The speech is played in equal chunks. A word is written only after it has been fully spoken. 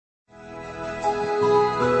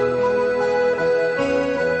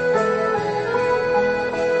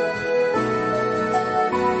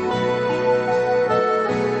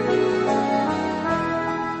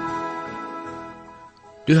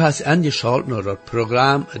Du hast angeschaut naar het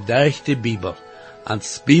programma Durch de Bibel.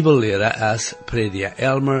 Als Bibellehrer is prediker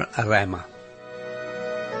Elmer Reimer.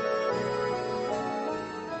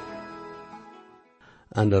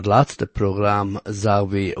 En het laatste programma zagen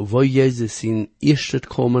we waar Jezus zijn eerste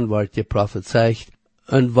komen wordt geprophezeit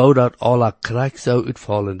en waar dat alle krijg zou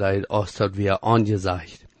uitvallen als dat weer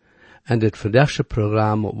aangezegd. En het vandaagse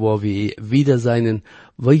programma waar we wieder zijn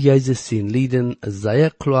waar Jezus zijn lieden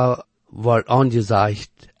zeer klar wordt aangezegd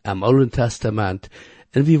im Oude Testament.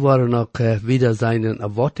 En we waren ook wieder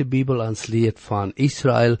zijn wat de Bibel ons leert van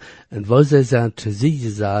Israël en waar zij zijn te zien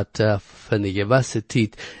gezet van een gewisse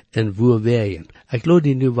tijd en waar werden. Ik lood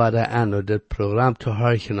je nu weer aan om dit programma te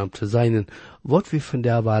horen om te zijn wat we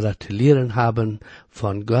vandaag weer te leren hebben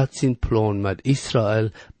van Gods zijn plan met Israël,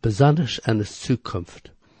 besonders in de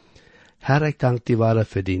toekomst. Herr, ik dank je weer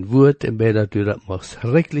voor die woord en bid dat u dat mag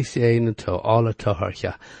schrikkelijk zijn te alle te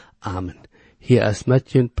horen. Amen. Hier is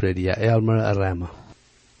met je prediker Elmer Reimer.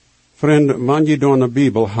 Vriend, wanneer je door de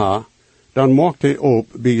Bibel ha, dan maakt hij op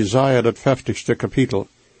bij Jesaja het 50ste kapitel.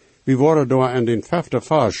 We worden door in den 5e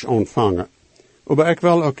vers ontvangen. Maar ik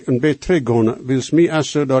wil ook een beetje teruggaan, wils mij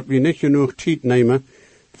is zo dat we niet genoeg tijd nemen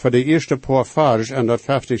voor de eerste paar vers in dat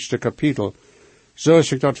 50ste kapitel.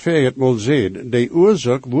 Zoals ik dat verder wil zeggen, de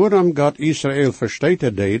oorzaak waarom God Israël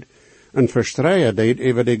versteten deed en verstreien deed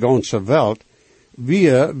over de ganze wereld,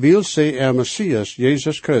 wie wil zij Messias,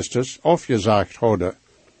 Jezus Christus, afgezegd hadden.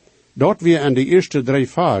 Dat weer in de eerste 3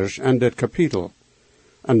 vers in dit kapitel.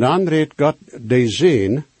 En dan redt God de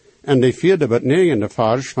zin en de 4e tot 9e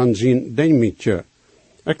vers van zijn demietje.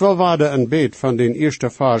 Ik wil waarde een beet van de eerste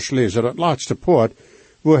vers lezen, het laatste poort,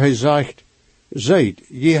 waar hij zegt, Zijt,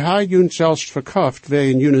 je ha jun zelfs verkauft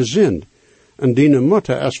wegen june zind, en die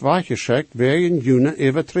moeder is weggeschikt wegen june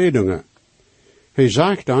overtredingen. Hij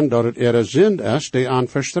zegt dan dat het er zind is die aan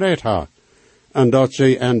verstreed ha, en dat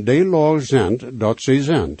zij en de laag zendt dat zij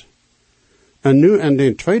zendt. En nu in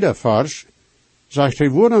de 2e vers zegt hij,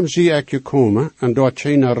 waarom zie ik gekomen en dat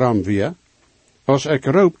geen ram weer? Als ik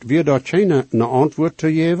roept, weer dat geen een antwoord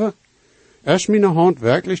te geven? Is mijn hand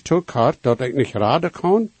werkelijk zo hard dat ik niet raden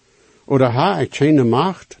kan? Oder ha ik geen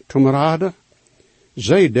macht om raden?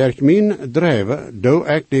 Zij der mijn drijven, doe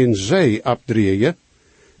ik den zee abdrieën.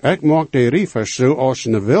 Ik maak de rievers zo als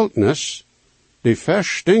een wildnis. Die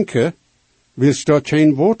vers stinken, wils dat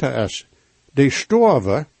geen water is. Die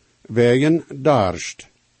storven, wegen darst.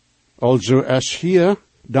 Also is hier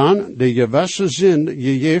dan de gewisse zin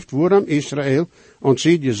gegeven waarom Israël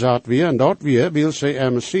ontziet gezet weer en dat weer wil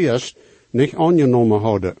zij Messias niet aangenomen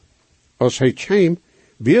houden. Als hij kwam,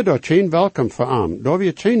 weer dat geen welkom voor hem. Daar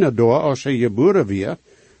weer geen door als hij geboren weer,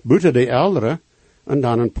 buiten de ouderen, en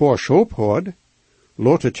dan een paar schoop had,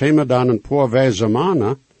 laat het kwam dan een paar wijze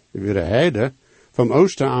mannen, weer de heide, van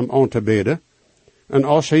oosten aan te bidden, en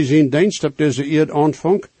als hij zijn dienst op deze eerd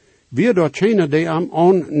aanvang, weer dat geen die hem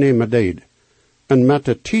aannemen deed. En met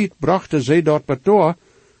de tijd brachten zij dat door,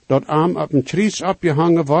 dat hem op een kruis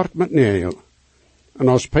opgehangen wordt met nagel. En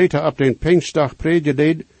als Peter op den Pinkstdag prediken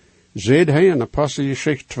deed, zei hij in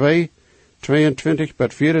Apostelgeschichte 2, 22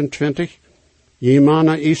 tot 24, Je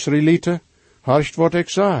mannen Israëlieten, harst wat ik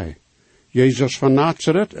zei. Jezus van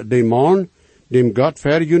Nazareth, de man, dem God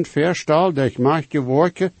verjunt verstal, durch machtige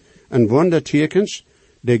werken en wondertekens,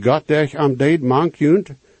 de God durch am deed mankjunt,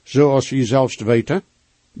 zoals je zelfs weten.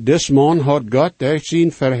 Des man had God durch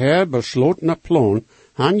zijn verheer beslotene plan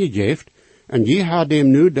aangegeven, en je had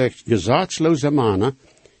hem nu durch gezatsloze mannen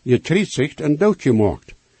gekruisigd en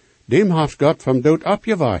doodgemaakt. Dem heeft God van dood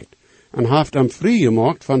opgewaaid, en heeft hem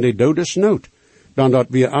vrijgemaakt van de dodesnood, dan dat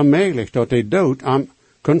we aanmerkelijk dat de dood hem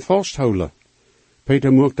kon vasthouden.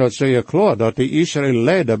 Peter maakt dat zeer klaar, dat de Israël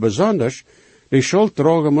leider besonders de schuld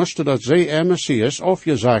dragen moesten dat zij Messias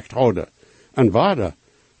afgezegd hadden. En waarde,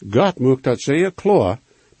 God maakt dat zeer klaar,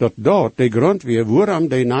 dat de grond weer waarom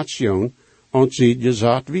de nation ontziet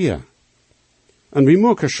gezet weer. En we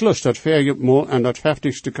maken schluss dat vergemal in dat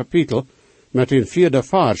 50ste kapitel, met een 4e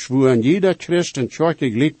vers, waarin jeder Christ en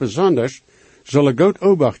kerkelijk lid besonders, zullen goed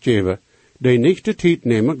obacht geven, die niet de tijd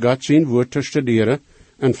nemen, God zijn woord te studeren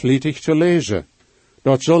en vlietig te lezen.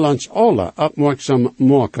 Dat zal ons alle opmerkzaam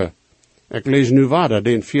maken. Ik lees nu verder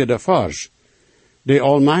den 4e vers. De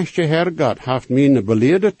almachtige Heer God heeft mij een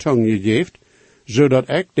beleerde tong gegeven, zodat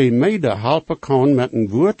ik de mede helpen kan met een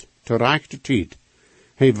woord te rechte tijd.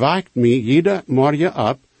 Hij waakt mij ieder morgen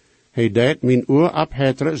op, hij deed mijn oor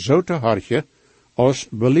ophetteren zo te hartje, als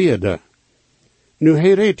beleerde. Nu,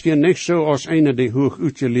 hij redt hier niet zo als een die hoog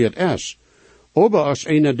uitgeleerd is, maar als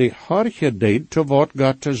een die hartje deed te wat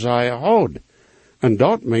God te zeggen houdt. En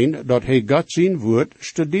dat meent dat hij God zijn woord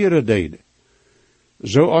studeren deed.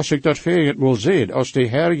 Zo als ik dat veerget wil zien, als de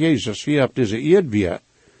Heer Jezus hier op deze eerd weer,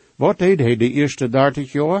 wat deed hij de eerste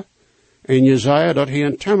 30 jaar? En Jesaja dat hij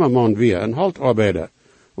een timmerman weer, een houtarbeider.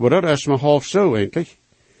 Maar dat is maar half zo eigenlijk.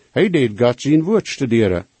 Hij deed God zijn woord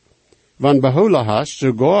studeren. Want behouden hast,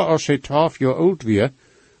 sogar als hij 12 jaar oud weer,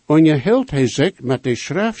 en je hield hij zich met de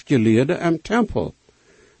schriftgeleerden im tempel.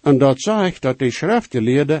 En dat zegt dat de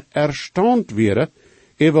schriftgeleerden erstaunt werden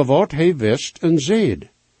over wat hij wist en zeed.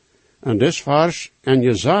 En dit vers in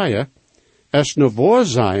Jesaja is een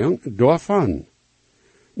waarzijing daarvan.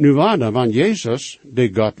 Nu waren, want Jezus, de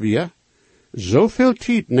God weer, zoveel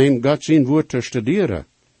tijd neemt God zijn woord te studeren.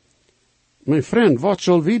 Mijn vriend, wat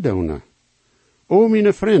zal wie doen? O,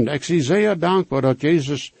 mijn vriend, ik zie zeer dankbaar dat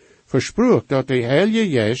Jezus versprook dat de Heilige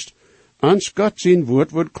Geest ons God zijn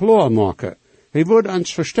woord wordt klaarmaken. Hij wordt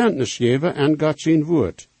ons verständnis geven aan God zijn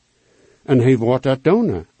woord. En hij wordt dat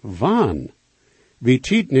doen. Waan? Wie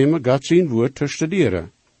tijd nemen God zijn woord te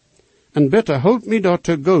studeren. En bitte houd me dat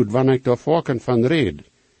te goed, wanneer ik daar voorken van red.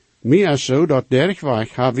 Mij is zo dat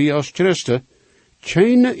dergweg hebben we als Christen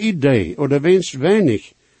geen idee, oder wenigstens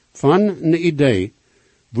weinig van een idee,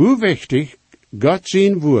 hoe wichtig God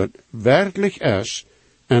zijn woord werkelijk is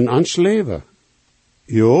in ons leven.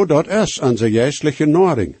 Jo, dat is onze geestelijke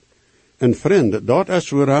naring. En vriend, dat is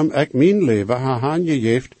waarom ik mijn leven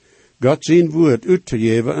gegeven God zijn woord uit te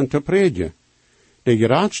geven en te predigen. De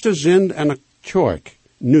grootste zin in de kerk,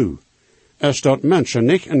 nu, is dat mensen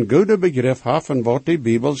niet een goede begrip hebben van wat de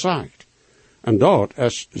Bijbel zegt. En dat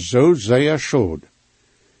is zo zeer schade.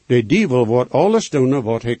 De duivel wordt alles doen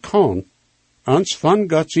wat hij kan, ons van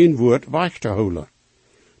God zijn woord weg te houden.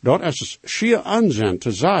 Dat is schier aanzien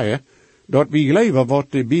te zeggen, dat we geloven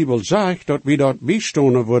wat de Bijbel zegt, dat we dat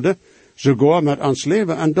bijstonden worden, sogar met ons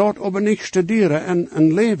leven, en dat aber niet studeren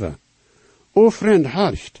en leven. O vriend,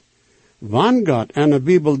 hart, wanneer God in de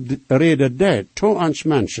Bijbel reden deed, to ons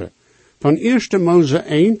mensen, van 1 Mose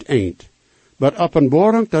 1, bij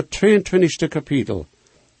Openbaring dat 22e kapitel,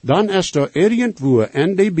 dan is er irgendwo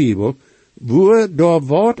in de Bijbel, wo daar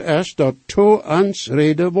woord is dat to ons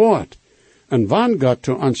reden wordt. En wanneer God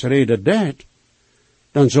to ons reden deed,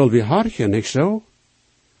 dan zal we hartje, niet zo?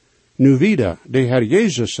 Nu wieder, de Heer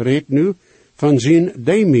Jezus redt nu van zijn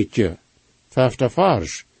demetje, 5e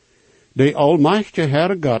vers. De almachtige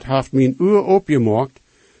Heer God heeft mijn oor opgemaakt,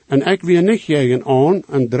 en ik weer niet tegen aan,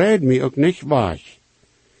 en draait mij ook niet weg.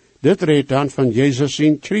 Dit redt dan van Jezus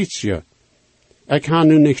zijn kruisje. Ik ga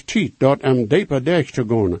nu niet tijd, dat dieper durch te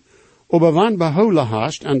gaan. Aber wanneer behouden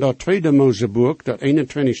hast, en dat 2 Moseboek, dat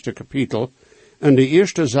 21e kapitel, en de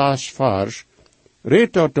eerste 6 vers,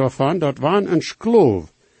 redt dat daarvan dat wanneer een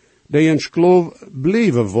skloof, die een skloof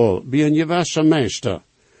blijven wil, bij een gewisse meester,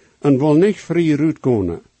 en wil niet vrij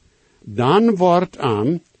uitkomen, dan wordt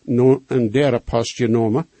een derde post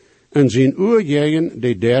genomen, en zijn oorjegen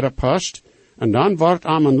de derde post, en dan wordt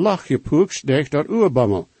een lach gepoekst durch dat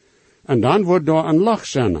oorbammel, en dan wordt daar een lach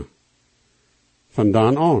zinnen. Van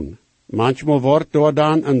dan aan. Manchmal wordt door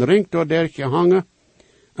dan een ring door der gehangen,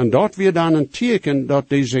 en dat weer dan een teken dat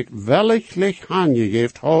die zich wellicht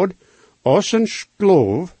aangegeven houdt, als een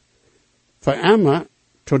skloof, voor immer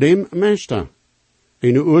tot dem meester.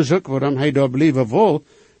 En de oorzaak waarom hij daar blijven wil,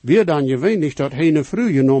 weer dan gewöhnlich dat hij een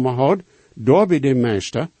vrouw genomen had, door bij de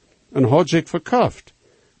meester, en had zich verkauft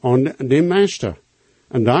aan de meester.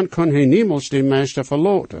 En dan kon hij niemals de meester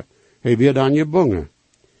verlaten. Hij werd dan gebonden.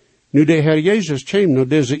 Nu de Heer Jezus kwam naar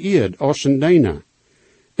deze eerd als een dienaar.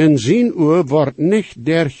 In zijn oor wordt niet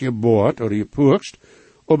dergeboord of gepoekst,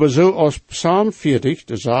 aber zo als Psalm 40,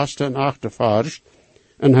 de 6e en 8e vers,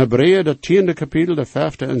 en Hebreeën de 10e kapitel, de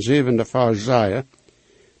 5e en 7e vers zei,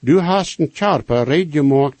 du hast een charper reed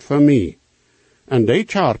gemaakt voor mij. En die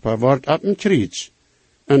charper wordt op een kruis,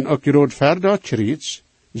 en ook rood ver dat kruis,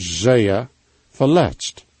 zeer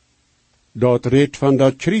verletst. Dat redt van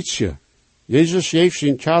dat kruisje. Jezus geeft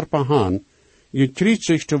zijn charper aan,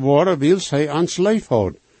 gekruisigd te worden, wils hij ons lijf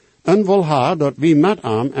houdt, en wil ha dat we met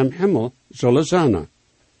hem im himmel zullen zijn.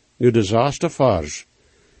 Nu de 6e vers,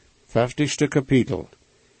 50ste kapitel.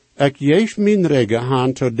 Ik geef mijn regen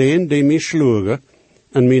aan tot den die mij sloegen,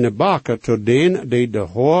 en mijn bakken tot den die de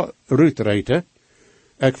haar uitreiten.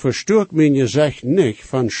 Ik verstook mijn gezicht niet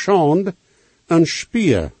van schande en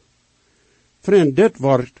spier. Vriend, dit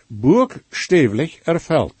wordt boekstevelijk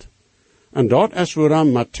erveld. En dat is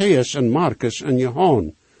waarom Matthäus en Marcus en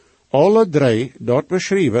Johannes alle 3 dat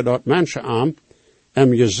beschrijven dat mensen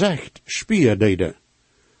aan gezicht spier deden.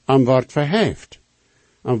 En wordt verheft.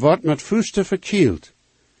 En wordt met vuisten verkield.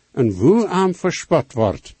 En hoe aan verspot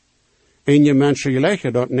wordt. En je mensen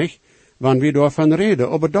leggen dat niet, wanneer we daarvan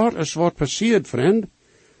reden. Maar dat is wat passiert, vriend.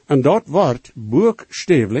 En dat wordt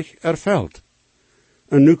boekstevelijk erveld.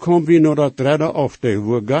 En nu komen we naar dat derde hoofddeel,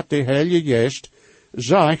 waar God de Heilige Geest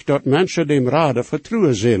zegt dat mensen dem Rade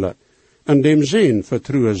vertrouwen zullen, en dem Zin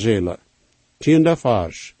vertrouwen zullen. 10e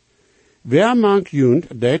vers. Wer mank junt,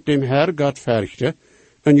 dat dem Herr God verchte,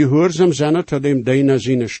 en gehoorzaam zijn tot dem deine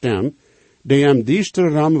zijn stem, die am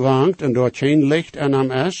diester ram wankt en dort geen licht en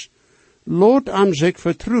am es, loot am zich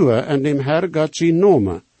vertrouwen en dem Herr God zijn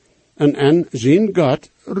nomen, en zijn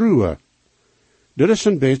God ruwe. Dit is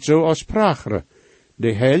een beetje zo als prachre.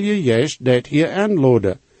 De Heilige Geest deed hier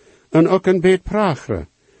aanloden, en ook een beetje prachre,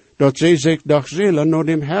 dat zij zich doch zullen naar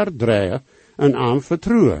dem Herr draaien en am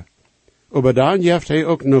vertrouwen. Maar dan heeft hij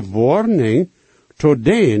ook een warning tot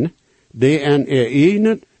den die en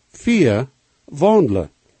eigen vier wandelen.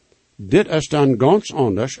 Dit is dan ganz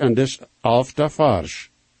anders en dit is 11e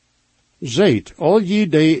vers. Zijt, al je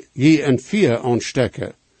die je een vier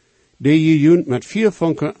aanstekken, die je junt met 4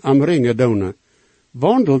 vonken am ringen doen,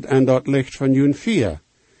 wandelt en dat licht van jun 4,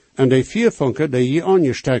 en die 4 vonken die je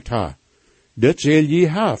aangestekt ha. Dit zal je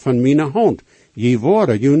ha van mijn hand, je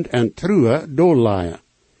woorden junt en true doorlaaien.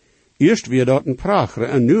 Eerst weer dat een prachtige,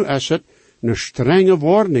 en nu is het een strenge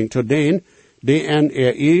warning tot den die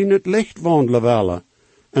in het licht wandelen willen,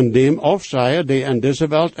 en dem afzeijen die in deze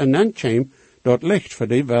wereld en kwam dat licht voor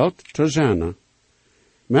die wereld te zijn.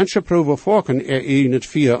 Mensen proeven volken in het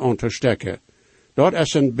vuur aan te steken. Dat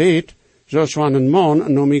is een beet, zoals wanneer een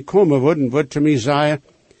man naar mij komen wordt te mij zeggen,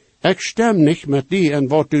 ik stem niet met die en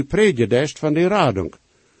wat u predikst van die radung.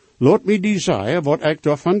 Laat mij die zeggen wat ik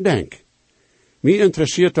daarvan denk. Mij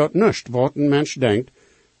interesseert dat niet wat een mens denkt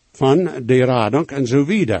van die radung en zo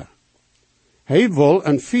wieder. Hij wil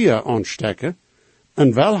een vuur aansteken,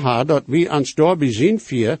 en wel ha dat wie ans door bij zijn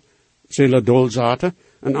vuur zullen dolzaten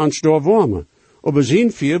en ans door warmen. Aber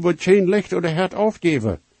zijn vuur wordt geen licht oder hert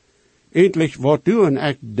afgeven. Eindelijk wat du en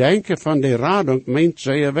ik denken van die radung meent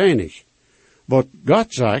zeer weinig. Wat God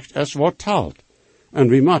zegt is wat talt. En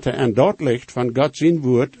we moeten in dat licht van God zijn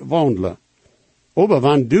woord wandelen. Aber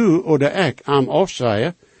wann du oder ik am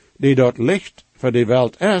afzeijen, die dat licht voor de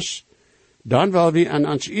wereld is, dan wil we aan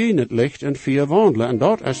ons in het licht en vuur wandelen. En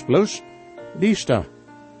dat is bloos diesta.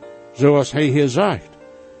 Zoals hij hier zegt.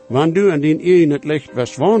 Wann du in het licht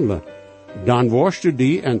wirst wandelen, dan worst du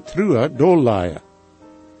die en true doorlaaien.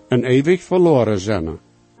 En ewig verloren zijn.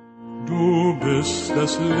 Du bist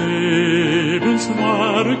des Lebens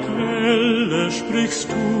wahre Quelle, sprichst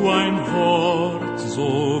du ein Wort,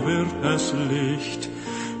 so wird es Licht.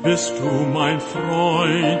 Bist du mein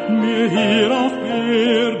Freund, mir hier auf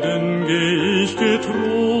Erden geh ich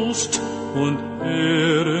getrost und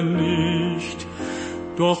irre nicht.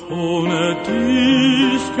 Doch ohne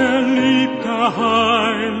dich, geliebter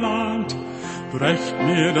Heiland, brächt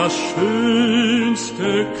mir das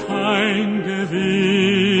Schönste kein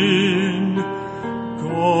Gewinn.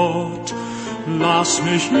 Gott, lass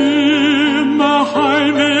mich immer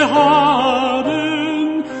Heimweh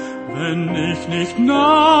haben, wenn ich nicht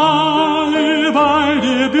nahe bei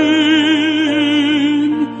dir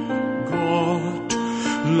bin. Gott,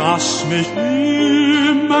 lass mich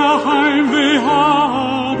immer Heimweh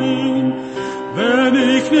haben, wenn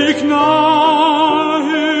ich nicht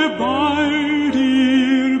nahe bei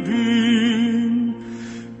dir bin.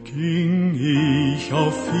 Ging ich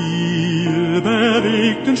auf viel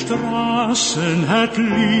bewegten Straßen, hätt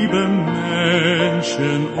liebe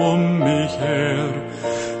Menschen um mich her.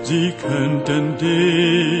 Sie könnten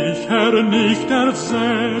dich, Herr, nicht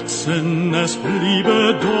ersetzen, es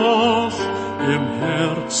bliebe doch im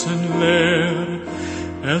Herzen leer.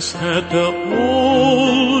 Es hätte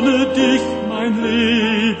ohne dich mein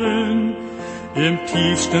Leben im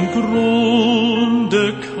tiefsten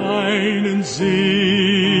Grunde keinen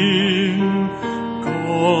Sinn.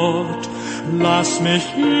 Gott, lass mich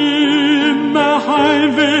immer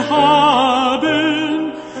Heimweh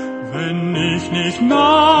haben, wenn ich nicht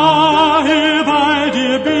nahe bei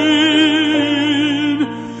dir bin.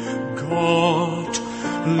 Gott,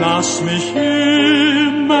 lass mich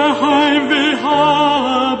immer Heimweh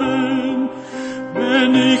haben,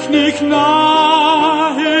 wenn ich nicht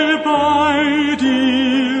nahe bei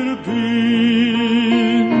dir bin.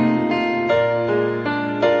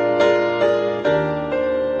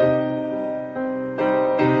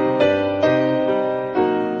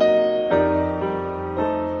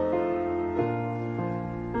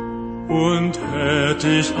 Und hätt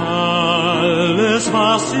ich alles,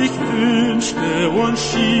 was ich wünschte, und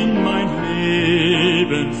schien mein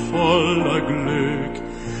Leben voller Glück,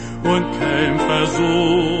 und kein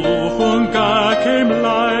Versuch und gar kein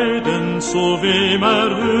Leiden, so wem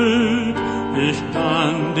erhöht ich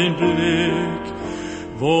dann den Blick,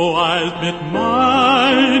 wo eilt mit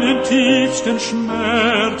meinen tiefsten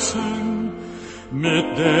Schmerzen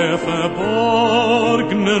mit der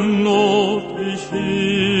verborgenen Not ich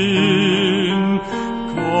hin.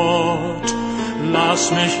 Gott,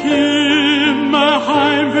 lass mich immer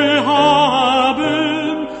Heimweh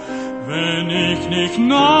haben, wenn ich nicht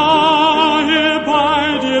nahe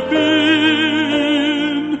bei dir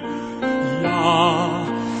bin. Ja,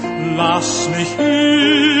 lass mich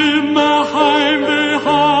immer Heimweh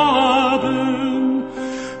haben,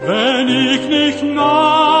 wenn ich nicht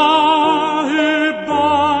nahe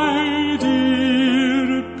bei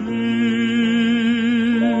dir bin.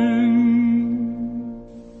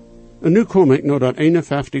 En nu kom ik naar dat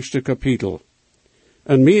 51ste kapitel.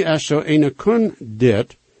 En mij is zo een kun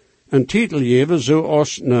dit een titel geven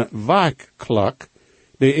zoals een waakklok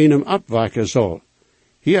die einem abwaken zal.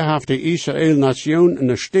 Hier heeft de Israël-nation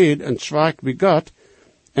een stad en zwak bij God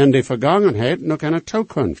en de vergangenheid nog een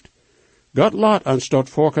toekomst. God laat ons dat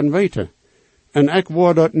volken weten. En ik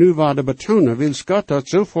word dat nu waarde betonen, wils God dat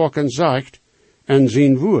zo volken zegt en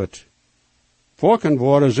zijn woord. Volken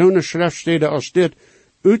worden zo'n schriftsteden als dit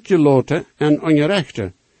uitgelaten en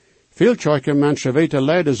ongerechte. Veel tjoike mensen weten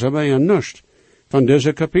leider ze bij een nust van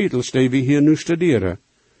deze kapitels die we hier nu studeren.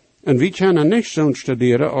 En we kunnen niet zo'n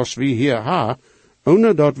studeren als we hier ha,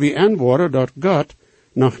 ohne dat we antwoorden dat God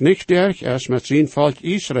nog niet derg is met zijn volk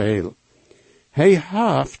Israël. Hij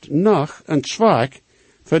heeft nog een zwak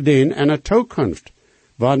voor den en een toekomst,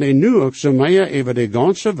 wanneer nu ook zo meer over de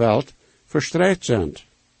ganze wereld verstrekt zijn.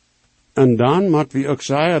 En dan moet we ook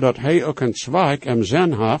zeggen dat hij ook een zwak im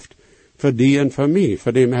zin heeft voor die en voor mij,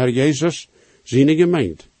 voor de Heer Jezus, zijn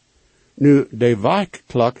gemeente. Nu, de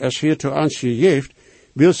waakklok is hier te ons gegeven,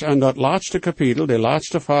 wils aan dat laatste kapitel, de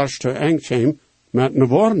laatste vers te eind met een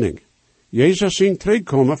warning. Jezus zijn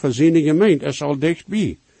terugkomen voor zijn gemeente is al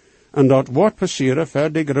dichtbij. En dat wordt passeren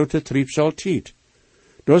voor de grote triebsaltijd.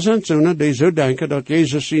 Er zijn zonen die zo denken dat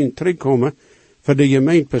Jezus zijn terugkomen voor de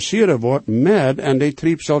gemeente passeren wordt met en de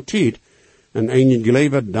triebsaltijd. En eenigen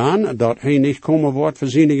geloven dan dat hij niet komen wordt voor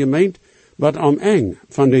zijn gemeente, wat am eng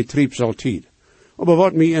van de triebsaltijd. Maar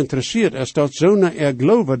wat mij interesseert is dat zonen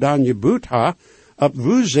geloven dan je boet ha, op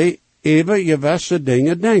hoe ze even gewisse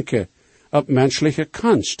dingen denken, op menselijke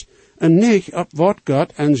kunst, en niet op wat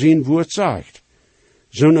God en zijn woord zegt.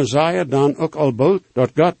 Zonen zeggen dan ook al bald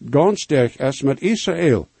dat God ganz sterk is met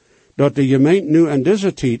Israël, dat de gemeente nu in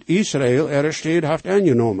deze tijd Israël er stad heeft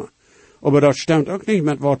aangenomen. Maar dat stemt ook niet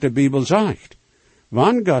met wat de Bijbel zegt.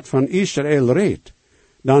 Wanneer God van Israël redt,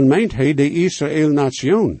 dan meent hij de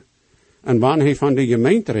Israël-nation. En wanneer hij van de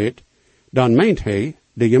gemeente redt, dan meent hij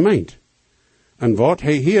de gemeente. En wat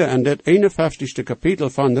hij hier in dit 51ste kapitel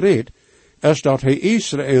van redt, is dat hij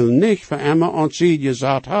Israël niet voor immer aan zich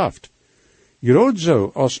gezet heeft. Groot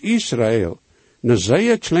zo als Israël een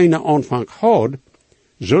zeer kleine aanvang had,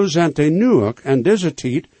 zo zijn hij nu ook in deze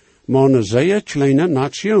tijd maar een zeer kleine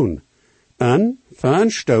nation. En voor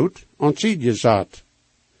een stoot aan zich gezet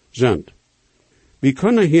zijn. We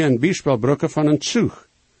kunnen hier een voorbeeld gebruiken van een Zug.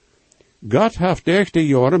 God heeft 30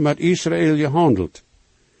 jaren met Israël gehandeld.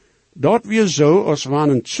 Dat weer zo als van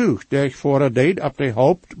een Zug der voor deed op de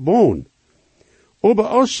Hauptbahn. Aber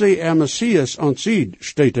als ze Messias aan zich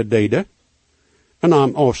steten deden, en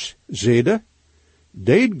aan ons zeden,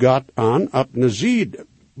 deed God aan op een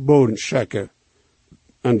zijdbaan schikken.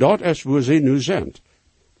 En dat is waar ze nu zijn.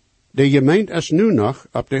 De gemeente is nu nog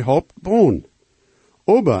op de Hauptbahn.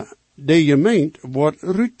 Aber de gemeente wordt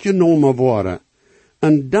uitgenomen worden.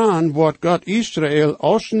 En dan wordt God Israël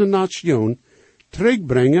als een nation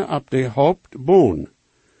terugbrengen op de Hauptbahn.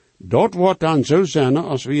 Dat wordt dan zo zijn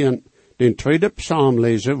als we in den tweede psalm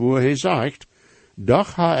lezen, wo hij zegt,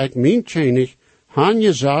 doch ha ik mijn tjenig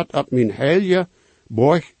hangezet op mijn heilige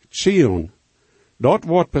borg Zion. Dat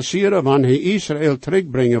wordt passeren wanneer hij Israël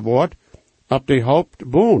terugbrengen wordt op de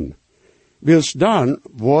Hauptbahn. Wils dan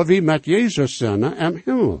waar we met Jezus zijn im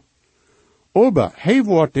Himmel. Aber hij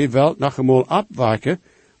wordt de wereld nog eenmaal abwaken,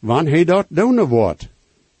 wanneer hij dat doen wordt.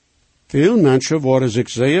 Veel mensen worden zich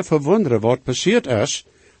zeer verwonderen wat passiert is,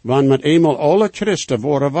 wanneer met eenmaal alle Christen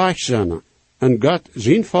worden weg zijn. En God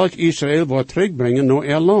zijn volk Israël wordt terugbrengen naar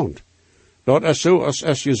ihr land. Dat is zo als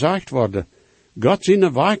es gezegd wordt. God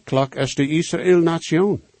zijn waakklok is de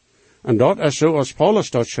Israël-nation. En dat is zo als Paulus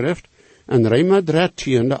dat schrift in Römer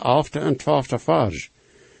 13, de 11e en 12e vers.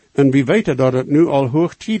 En we weten dat het nu al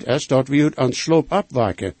hoog tijd is dat we uit ons sloop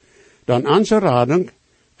abwaken. Dan onze rading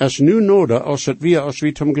is nu nodig als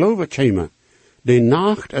we zum geloven komen. De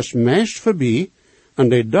nacht is meest voorbij en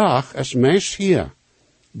de dag is meest hier.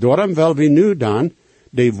 Daarom wil we nu dan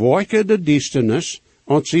de wolken de duisternis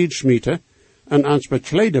ons ziet smieten en ons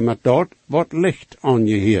bekleden met dat wat licht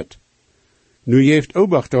aangeheert. Nu heeft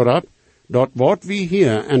obacht daarop dat wat we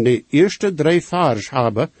hier in de eerste 3 vers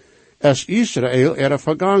hebben, is Israël ihre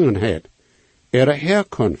Vergangenheit, ihre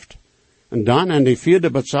Herkunft. En dan in de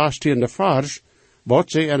 4e bis 16e vers,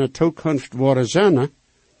 wat ze in de toekomst worden zijn.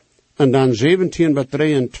 En dan 17 bis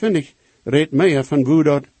 23 redt meer van hoe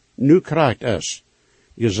dat nu krijgt is.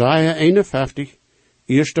 Jesaja 51,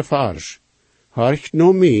 eerste vers. Horcht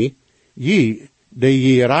no mij, je,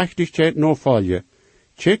 die je rechtigheid no volje.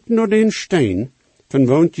 Check no den steen, van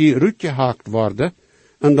woont je uitgehakt worden,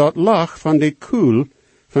 en dat lach van de kuil,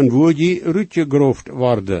 van wo je uitgegroofd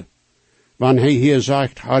worden. Wanneer hij hier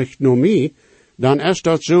zegt, horcht no mij, dan is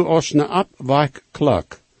dat zo als een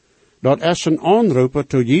abwijkklok. Dat is een aanroeper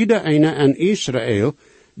tot jeder ene in Israël,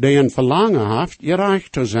 die een verlangen heeft,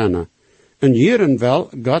 gerecht te zijn. En hierin wil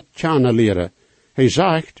God kennen leren. Hij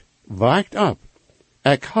zegt, wacht op.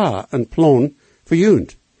 Ik ha een plan voor jullie.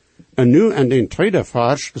 En nu in de 2e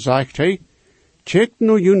vers zegt hij, check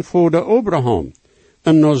nu jullie voor de Abraham,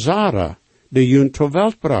 en no Sarah, die jullie ter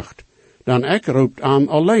welt bracht. Dan ik roept aan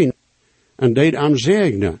alleen, en deed aan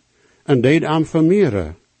zegnen, en deed aan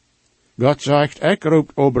vermeeren. God zegt, ik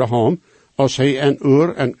roept Abraham, als hij in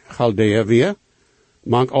Ur en Chaldea weer,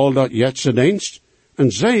 maak al dat jetse dienst,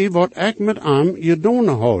 en zei wat ik met hem gedaan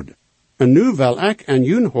had. En nu wil ik en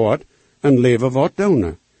jullie hoort en leven wat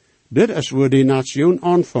doen. Dit is waar die nation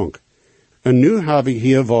aanvangt. En nu heb ik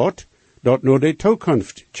hier wat dat naar de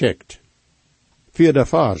toekomst checkt. 4e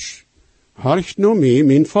vers. Horcht nu mij,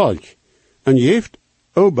 mijn volk, en geeft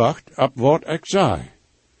obacht op wat ik zei.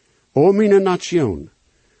 O mijn nation,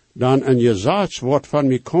 dan een Jesaats wordt van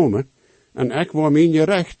mij komen, en ik wil mijn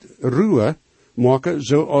gerecht ruwe maken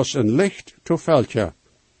zoals een licht te veldje.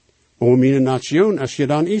 O mijn nation is je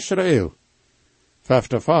dan Israël.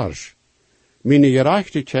 5e vers. Mijn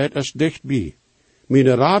gerechtigheid is dichtbij.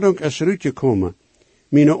 Mijn radung is uitgekomen.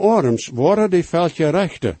 Mijn arms worden de veldje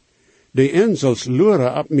rechte. De insels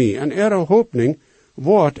luren op mij, en ihre hoopning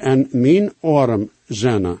wordt in mijn arm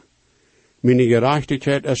zijn. Mijn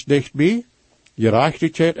gerechtigheid is dichtbij.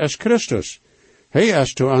 Gerechtigheid is Christus. Hij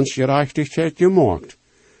is to ons gerechtigheid gemaakt.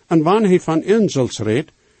 En wanneer hij van insels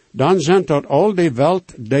redt, dan zijn dat al die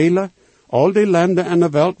weltdelen, al die landen in de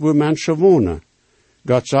wereld waar mensen wonen.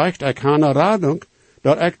 God zegt, ik ga een radung,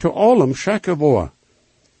 dat ik te allem schekken word.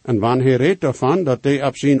 En wanneer hij redt daarvan, dat die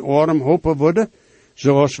op zijn arm hopen worden,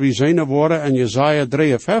 zoals we zien worden in Jesaja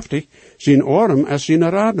 53, zijn arm is zijn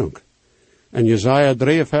radung. En Jesaja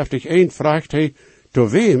 53:1 vraagt hij, to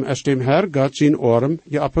wem is dem Herr God zijn arm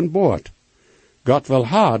geopenbaard? God wil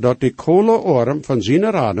ha, dat de kohle arm van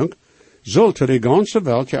zijn radung, zult de ganze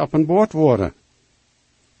welt geopenbaard worden.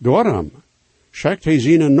 Daarom schickt hij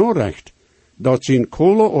zijn norecht, dat zijn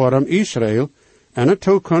kohle arm Israël in de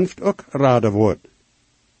toekomst ook raden wordt.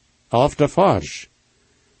 11e vers.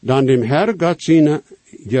 Dan dem Herr God zijn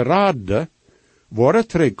gerade worden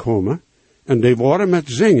terugkomen, en die worden met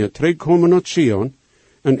zingen terugkomen naar Sion,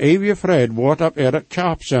 en eeuwige vrede wordt op ihre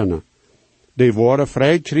kaap zijn. Die worden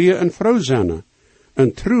vrede krieën en vrouw zijn,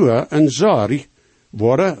 en truhe en zorg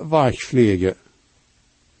worden wegvliegen.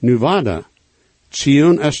 Nu waarde,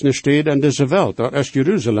 Sion is een stad in deze welt, dat is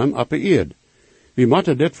Jeruzalem op de aarde. We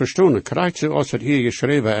moeten dit verstaan, krijgt zoals het hier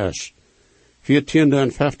geschreven is. 14e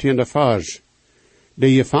en 15e vers. De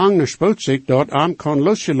gevangene spoot zich dat hem kan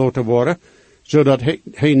losgelaten worden, zodat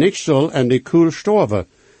hij niet zal in de koel sterven,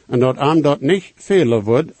 en dat hem dat niet velen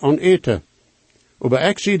wordt aan eten. Maar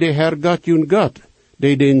ik zie de Herr God jun God,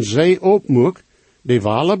 die den zee opmoek, die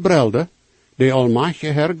wale brelde, de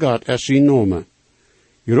almachtige Herr God is zijn nomen.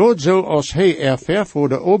 Groot zo als hij ver voor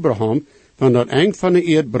de Abraham van dat eind van de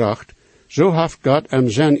eerd bracht, zo heeft God hem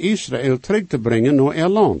zijn Israël terug te brengen naar er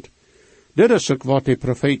land. Dit is ook wat de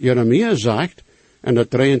profeet Jeremia zegt, in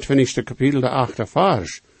het 23e kapitel de 8e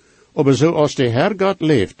vers. Maar zoals de Herr God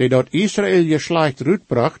leeft, die dat Israël geslacht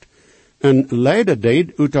uitbracht, en leidde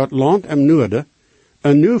deed uit dat land im noorden,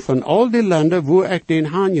 en nu van al die landen waar ik den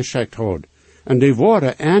haan geschikt had, en die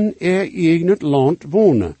worden in eigen land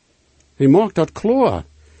wonen. Hij maakt dat klaar,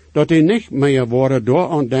 dat die niet meer worden door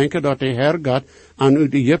aan denken dat de Herr God aan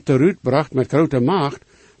uit Egypte uitbracht met grote macht,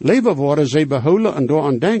 liever worden zij behouden en door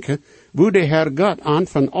aan denken, hoe de Herr God aan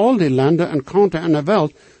van al die landen en kanten in de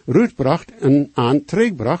wereld uitbracht en aan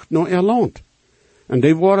terugbracht naar ihr land. En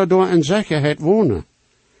die worden door in zekerheid wonen.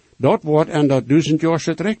 Dat wordt in dat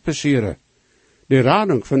 1000-jaarse trek passeren. De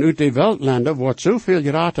radung van uit de wereldlanden wordt zoveel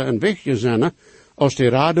geraten en weggezonden als de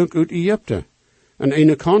radung uit Egypte. En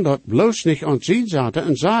ene kan dat bloos niet aan zien zaten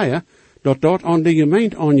en zeggen dat dat aan de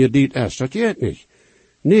gemeente aangediend is. Dat jeet niet.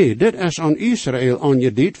 Nee, dit is aan Israël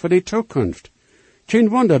aangediend voor de toekomst. Geen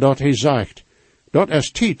wonder dat hij zegt, dat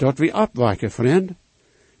is tijd dat we afwijken, vriend.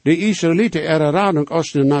 De Israëlieten er radung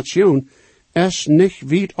als de nation ist nicht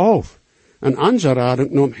weit auf. Een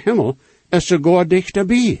aanrading naar Himmel is sogar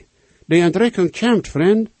dichterbij. De Entdeckung kommt,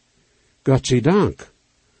 vriend. Gott sei Dank.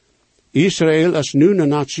 Israël is nu een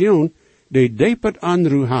nation die dieper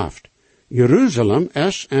aanroe heeft. Jeruzalem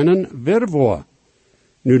is een werkwoord.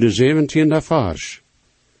 Nu de 17e vers.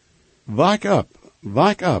 Wake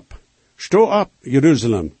up. Sto op,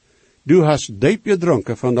 Jeruzalem. Du hast diep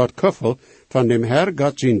gedronken van dat kuffel van dem Herr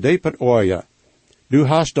Gott zijn dieper oorje. Du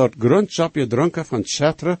hast dat grundsap gedronken van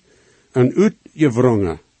Cetre en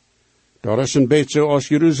uitgewrongen. Dat is een beetje zoals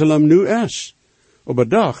Jeruzalem nu is. Op een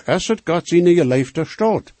dag is het Gott zijn geliefde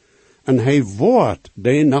stad. En hij wordt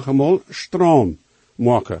die nog eenmaal stroom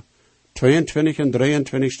maken. 22 en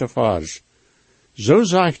 23 vers. Zo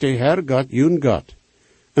zegt de Herr Gott, jun Gott.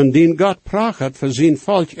 En dien Gott prachet voor zijn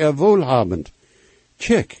volk wohlhabend.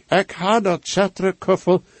 Kijk, ik ha dat Cetre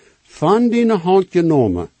kuffel van die hand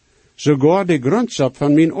genomen. Sogar de grundsap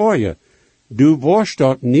van mijn oorje. Du worst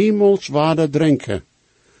dat niemals water drinken.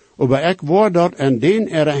 Aber ik word dat en den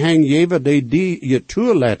hang jewe die je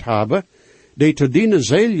toelaat hebben, die te diene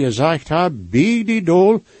zeel gezegd hebben, bij die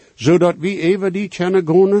dool, zodat wie even die kunnen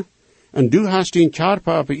gaan. En du hast die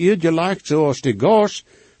karpa op ihr gelegd, zoals de gors,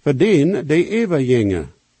 voor den die even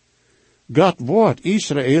gingen. God wordt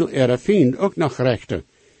Israël vind ook nog rechten.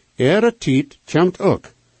 Tijd komt ook.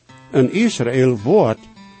 En Israël wordt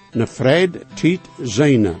een vrede tijd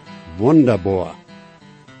zijn. Wunderbar.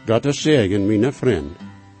 Gottes Segen, meine Freund.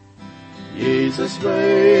 Jesus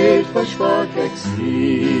weet versprach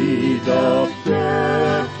exit, doch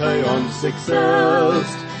wirft hij ons zich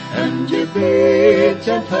selbst, en Gebet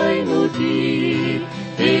kennt hij nur die,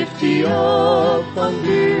 heeft die op van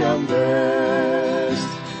wie am best.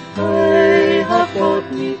 Hij hat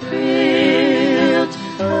Gott niet wert,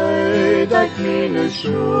 hij dekt meine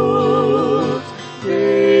Schuld.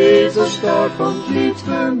 Jesus starb und litt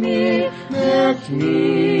für mich, merkt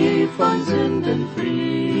mich von Sünden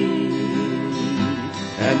frei.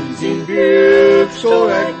 En zijn Buch so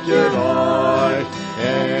gereicht,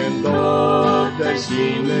 en dort der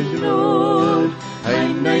seine Grund,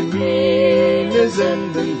 ein meine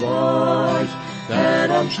Sünden weicht, der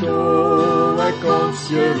am Stuhl Gottes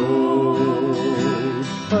geruht.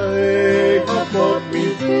 Hey, hat Gott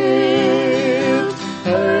mich wert,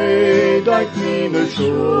 hey, dekt meine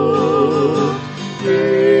Schuld.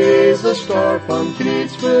 Jesus starb am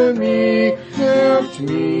Kreuz für mich, macht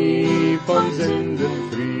mich von Sünden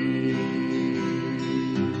frei.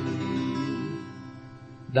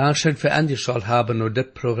 Dankeschön für angeschaut haben nur das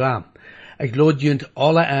Programm. Ich lade junt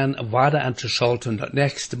alle an, weiter anzuschalten das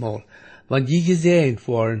nächste Mal. Wenn je gesehen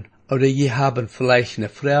worden, oder je haben vielleicht eine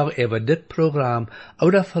Frage über das Programm,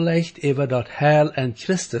 oder vielleicht über das Heil an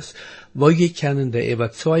Christus, wo je können die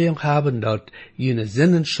Überzeugung haben, dass jene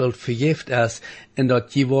Sinnenschuld vergift ist, und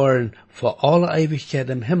dass je wollen vor aller Ewigkeit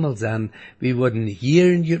im Himmel sein, wir würden hier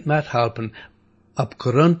in jut mithelfen,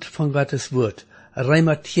 aufgrund von Gottes Wort.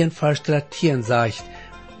 Römer 10, Vers 13 sagt,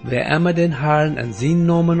 wer immer den Herrn an seinen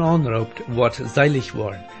Namen anruft, wird selig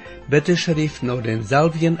worden. Bitte schrift noch den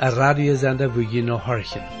selben Radiosender, wo je noch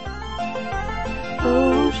horchen.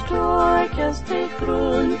 So stark ist der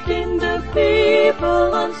Grund in der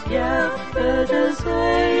Bibel uns gibt für das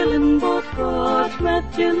Heilen, was Gott mit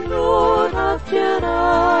Not hat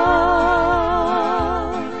gerat.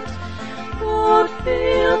 Dort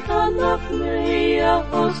fehlt dann noch mehr,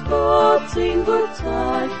 was Gott sein Wort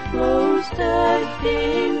sagt, bloß deckt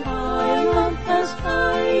den Heiland das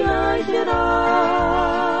Heilige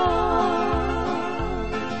Rat.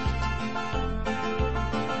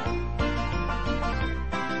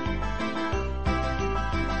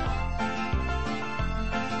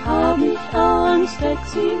 Hab nicht Angst, ich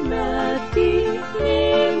sie mit dir,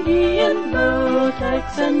 nehm die in Not, ich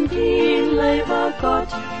sind die, lieber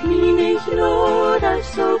Gott, mir nicht nur, ich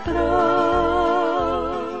so groß.